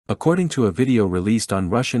According to a video released on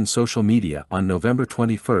Russian social media on November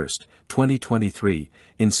 21, 2023,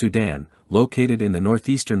 in Sudan, located in the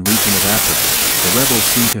northeastern region of Africa, the rebels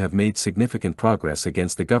seem to have made significant progress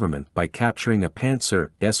against the government by capturing a Pantsir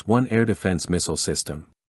S-1 air defense missile system.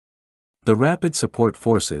 The Rapid Support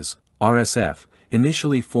Forces, RSF,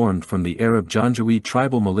 initially formed from the Arab Janjaweed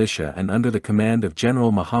tribal militia and under the command of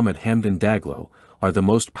General Mohammed Hamdan Daglo, are the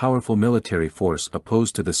most powerful military force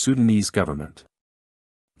opposed to the Sudanese government.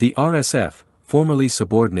 The RSF, formerly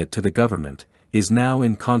subordinate to the government, is now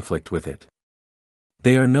in conflict with it.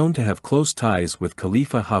 They are known to have close ties with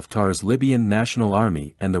Khalifa Haftar's Libyan National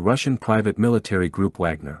Army and the Russian private military group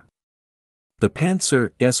Wagner. The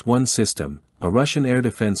Pantsir S-1 system, a Russian air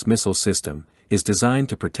defense missile system, is designed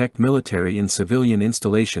to protect military and civilian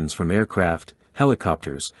installations from aircraft,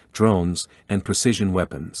 helicopters, drones, and precision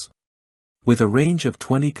weapons. With a range of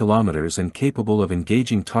 20 kilometers and capable of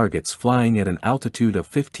engaging targets flying at an altitude of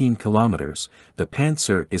 15 kilometers, the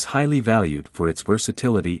Pantsir is highly valued for its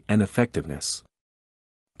versatility and effectiveness.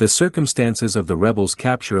 The circumstances of the rebels'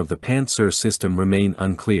 capture of the Pantsir system remain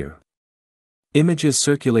unclear. Images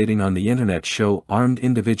circulating on the internet show armed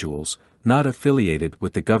individuals, not affiliated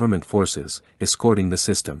with the government forces, escorting the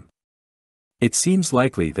system. It seems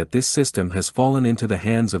likely that this system has fallen into the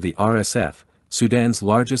hands of the RSF, Sudan's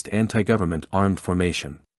largest anti-government armed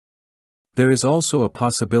formation. There is also a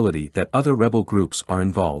possibility that other rebel groups are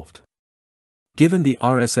involved. Given the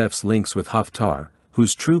RSF's links with Haftar,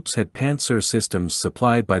 whose troops had Pantsir systems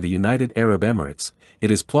supplied by the United Arab Emirates, it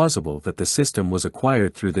is plausible that the system was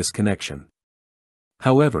acquired through this connection.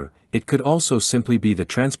 However, it could also simply be the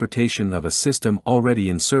transportation of a system already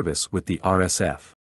in service with the RSF.